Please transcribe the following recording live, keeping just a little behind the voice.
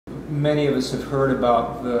many of us have heard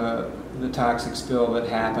about the toxic spill that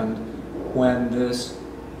happened when this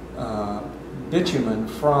bitumen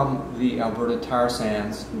from the Alberta tar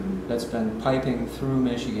sands that's been piping through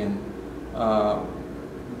Michigan,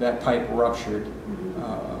 that pipe ruptured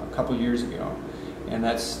a couple years ago, and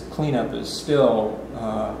that's cleanup is still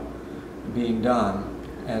being done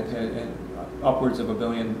at upwards of $1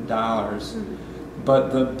 billion.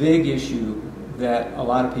 But the big issue that a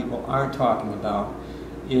lot of people aren't talking about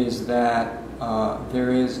is that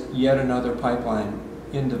there is yet another pipeline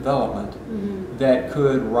in development that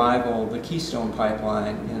could rival the Keystone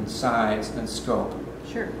pipeline in size and scope.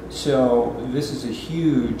 Sure. So this is a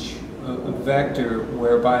huge vector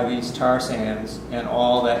whereby these tar sands and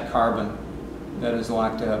all that carbon that is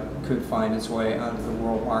locked up could find its way onto the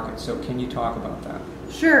world market. So can you talk about that?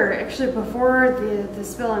 Sure. Actually, before the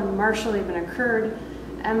spill in Marshall even occurred,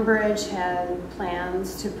 Enbridge had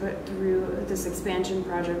plans to put through this expansion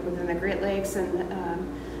project within the Great Lakes and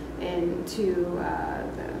into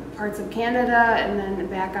the parts of Canada and then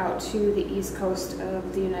back out to the east coast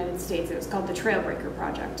of the United States. It was called the Trailbreaker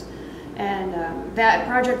Project. And that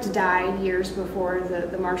project died years before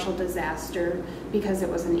the Marshall disaster because it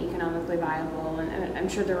wasn't economically viable, and I'm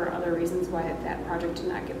sure there were other reasons why that project did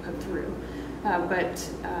not get put through. But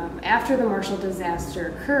after the Marshall disaster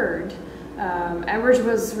occurred, Enbridge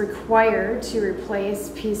was required to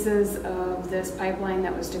replace pieces of this pipeline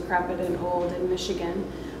that was decrepit and old in Michigan.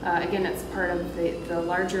 Again, it's part of the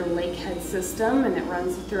larger lakehead system, and it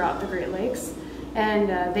runs throughout the Great Lakes.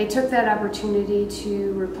 And they took that opportunity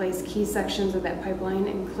to replace key sections of that pipeline,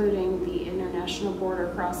 including the international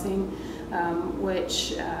border crossing,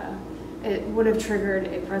 which it would have triggered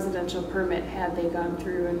a presidential permit had they gone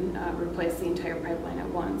through and replaced the entire pipeline at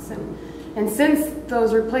once. And since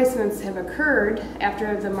those replacements have occurred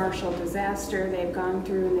after the Marshall disaster, they've gone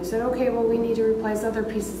through and they said, okay, well, we need to replace other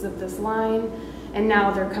pieces of this line. And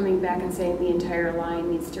now they're coming back and saying the entire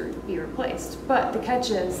line needs to be replaced. But the catch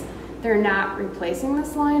is, they're not replacing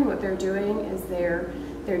this line. What they're doing is they're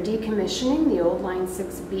decommissioning the old line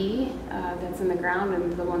 6B that's in the ground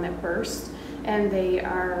and the one that burst, and they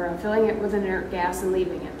are filling it with inert gas and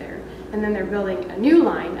leaving it there. And then they're building a new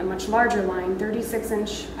line, a much larger line,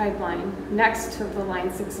 36-inch pipeline next to the line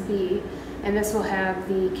 6B, and this will have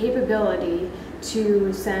the capability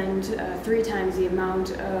to send 3 times the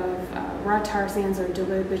amount of raw tar sands or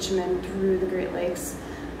diluted bitumen through the Great Lakes,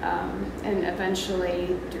 and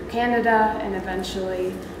eventually through Canada, and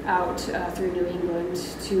eventually out through New England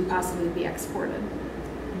to possibly be exported.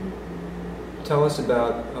 Tell us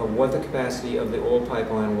about what the capacity of the old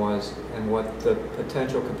pipeline was and what the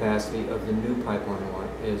potential capacity of the new pipeline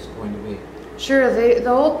is going to be. Sure, the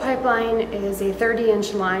old pipeline is a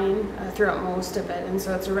 30-inch line throughout most of it, and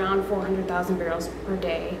so it's around 400,000 barrels per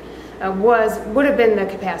day. Would have been the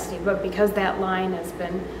capacity, but because that line has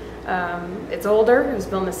been it's older, it was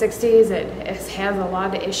built in the 60s, it has a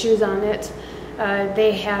lot of issues on it.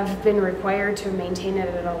 They have been required to maintain it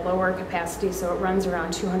at a lower capacity, so it runs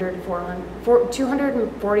around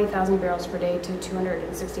 240,000 barrels per day to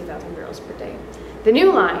 260,000 barrels per day. The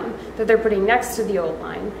new line that they're putting next to the old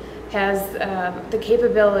line has the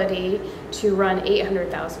capability to run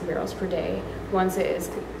 800,000 barrels per day once it is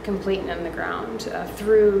complete and in the ground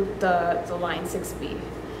through the line 6B.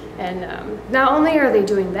 And not only are they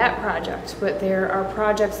doing that project, but there are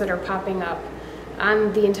projects that are popping up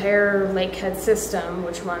on the entire lakehead system,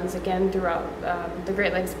 which runs again throughout the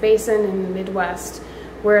Great Lakes Basin in the Midwest,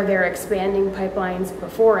 where they're expanding pipelines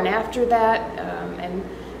before and after that,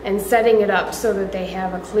 and setting it up so that they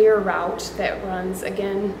have a clear route that runs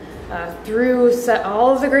again through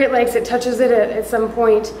all of the Great Lakes. It touches it at some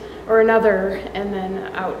point or another, and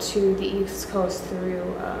then out to the East Coast through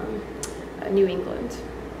New England.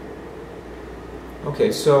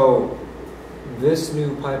 Okay, so this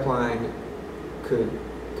new pipeline could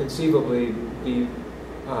conceivably be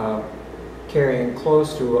carrying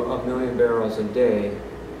close to 1 million barrels a day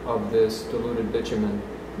of this diluted bitumen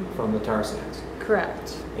from the tar sands.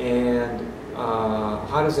 Correct. And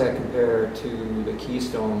how does that compare to the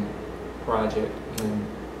Keystone project in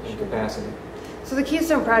capacity? So the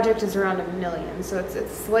Keystone project is around 1 million, so it's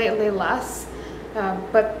slightly less.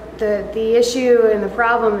 But the issue and the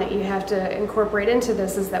problem that you have to incorporate into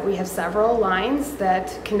this is that we have several lines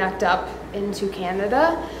that connect up into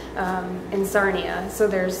Canada in Sarnia. So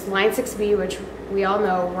there's line 6B, which we all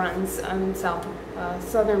know runs on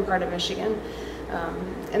southern part of Michigan.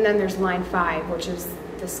 And then there's line 5, which is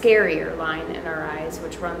the scarier line in our eyes,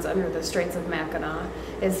 which runs under the Straits of Mackinac.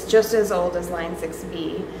 It's just as old as line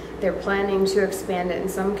 6B. They're planning to expand it in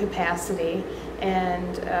some capacity,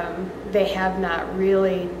 and they have not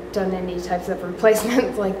really done any types of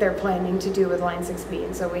replacements like they're planning to do with Line 6B.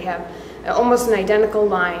 And so we have almost an identical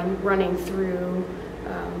line running through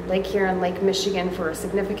Lake Huron, Lake Michigan for a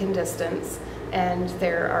significant distance, and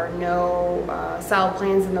there are no solid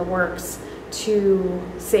plans in the works to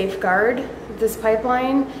safeguard this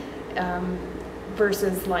pipeline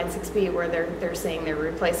versus Line 6B, where they're saying they're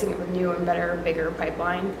replacing it with new and better, bigger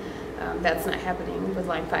pipeline. That's not happening with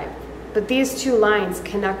Line 5. But these two lines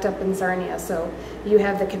connect up in Sarnia, so you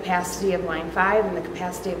have the capacity of Line 5 and the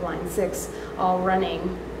capacity of Line 6 all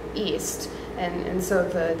running east. And so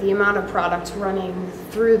the amount of product running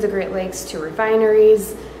through the Great Lakes to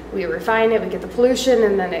refineries, we refine it, we get the pollution,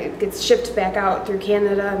 and then it gets shipped back out through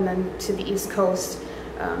Canada and then to the East Coast.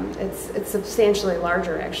 It's substantially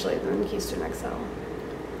larger, actually, than Keystone XL.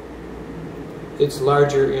 It's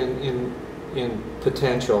larger in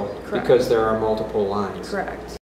potential. Correct. Because there are multiple lines. Correct.